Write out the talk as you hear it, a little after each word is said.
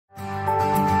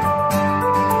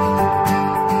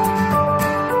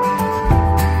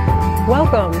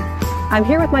Welcome! I'm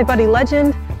here with my buddy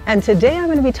Legend, and today I'm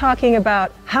going to be talking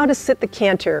about how to sit the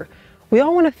canter. We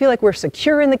all want to feel like we're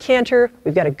secure in the canter,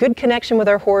 we've got a good connection with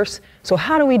our horse, so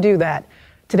how do we do that?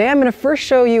 Today I'm going to first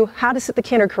show you how to sit the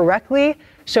canter correctly,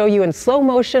 show you in slow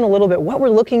motion a little bit what we're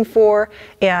looking for,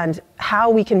 and how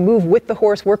we can move with the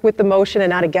horse, work with the motion and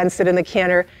not against it in the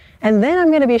canter. And then I'm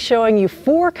going to be showing you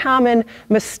 4 common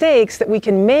mistakes that we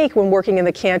can make when working in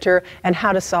the canter and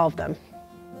how to solve them.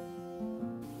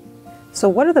 So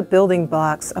what are the building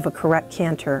blocks of a correct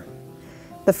canter?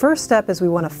 The first step is we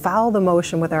want to follow the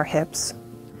motion with our hips.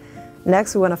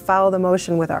 Next, we want to follow the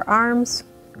motion with our arms.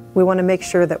 We want to make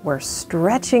sure that we're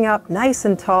stretching up nice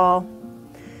and tall,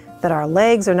 that our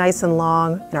legs are nice and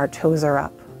long, and our toes are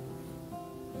up.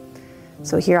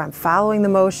 So here I'm following the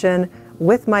motion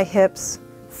with my hips,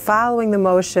 following the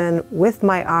motion with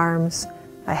my arms.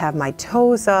 I have my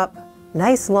toes up,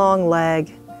 nice long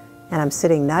leg, and I'm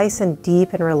sitting nice and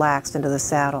deep and relaxed into the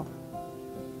saddle.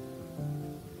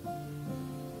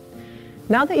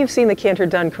 Now that you've seen the canter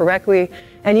done correctly,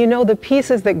 and you know the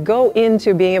pieces that go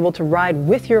into being able to ride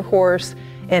with your horse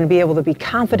and be able to be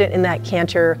confident in that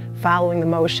canter, following the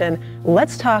motion,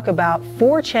 let's talk about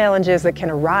 4 challenges that can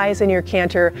arise in your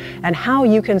canter and how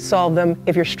you can solve them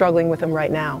if you're struggling with them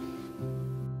right now.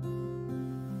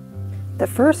 The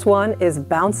first one is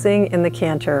bouncing in the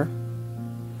canter.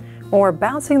 When we're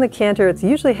bouncing the canter, it's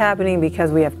usually happening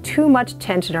because we have too much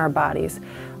tension in our bodies.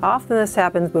 Often this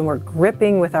happens when we're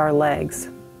gripping with our legs.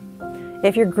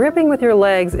 If you're gripping with your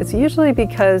legs, it's usually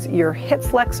because your hip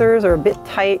flexors are a bit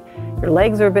tight, your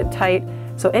legs are a bit tight.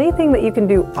 So anything that you can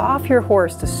do off your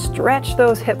horse to stretch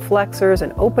those hip flexors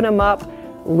and open them up,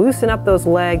 loosen up those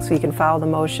legs so you can follow the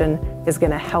motion is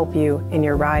going to help you in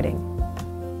your riding.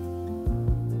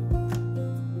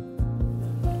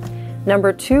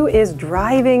 Number 2 is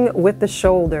driving with the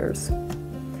shoulders.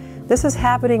 This is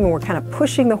happening when we're kind of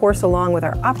pushing the horse along with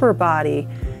our upper body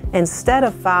instead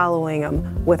of following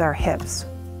them with our hips.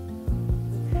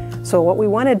 So what we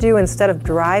want to do instead of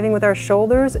driving with our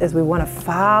shoulders is we want to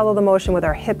follow the motion with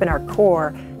our hip and our core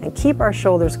and keep our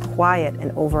shoulders quiet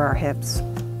and over our hips.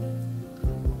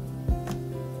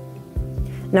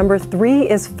 Number 3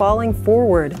 is falling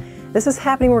forward. This is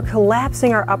happening when we're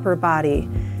collapsing our upper body.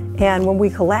 And when we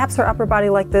collapse our upper body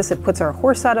like this, it puts our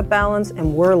horse out of balance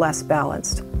and we're less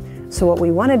balanced. So what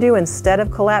we want to do instead of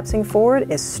collapsing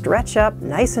forward is stretch up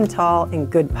nice and tall in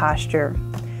good posture.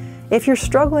 If you're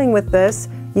struggling with this,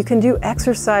 you can do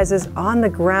exercises on the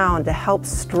ground to help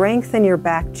strengthen your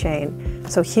back chain.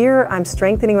 So here I'm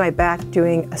strengthening my back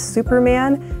doing a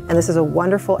Superman, and this is a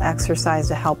wonderful exercise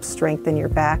to help strengthen your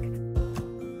back.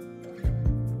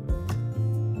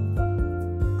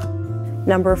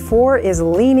 Number 4 is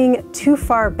leaning too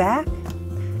far back,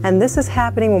 and this is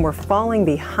happening when we're falling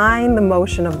behind the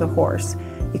motion of the horse.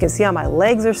 You can see how my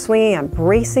legs are swinging, I'm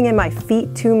bracing in my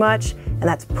feet too much, and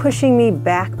that's pushing me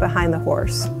back behind the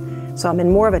horse. So I'm in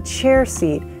more of a chair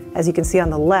seat, as you can see on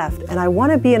the left, and I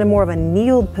want to be in a more of a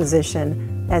kneeled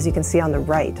position, as you can see on the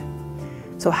right.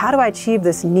 So how do I achieve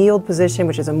this kneeled position,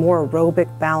 which is a more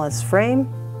aerobic balanced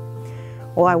frame?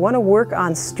 Well, I want to work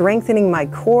on strengthening my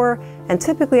core, and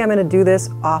typically I'm going to do this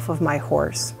off of my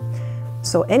horse.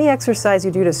 So any exercise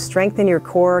you do to strengthen your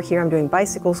core, here I'm doing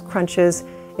bicycle crunches,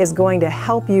 is going to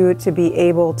help you to be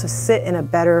able to sit in a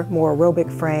better, more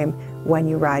aerobic frame when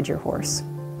you ride your horse.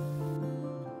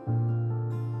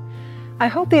 I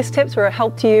hope these tips were a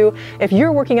help to you if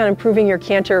you're working on improving your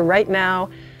canter right now.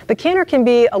 The canter can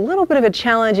be a little bit of a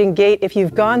challenging gait if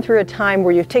you've gone through a time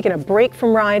where you've taken a break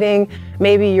from riding.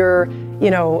 Maybe you're,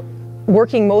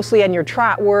 working mostly on your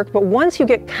trot work, but once you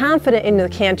get confident in the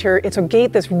canter, it's a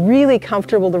gait that's really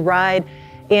comfortable to ride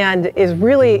and is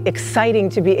really exciting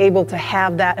to be able to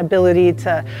have that ability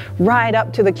to ride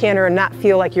up to the canter and not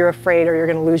feel like you're afraid or you're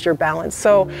going to lose your balance.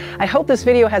 So I hope this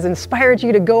video has inspired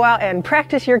you to go out and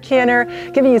practice your canter,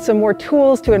 giving you some more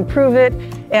tools to improve it.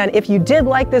 And if you did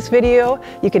like this video,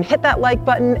 you can hit that like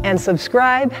button and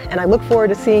subscribe, and I look forward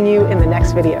to seeing you in the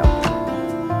next video.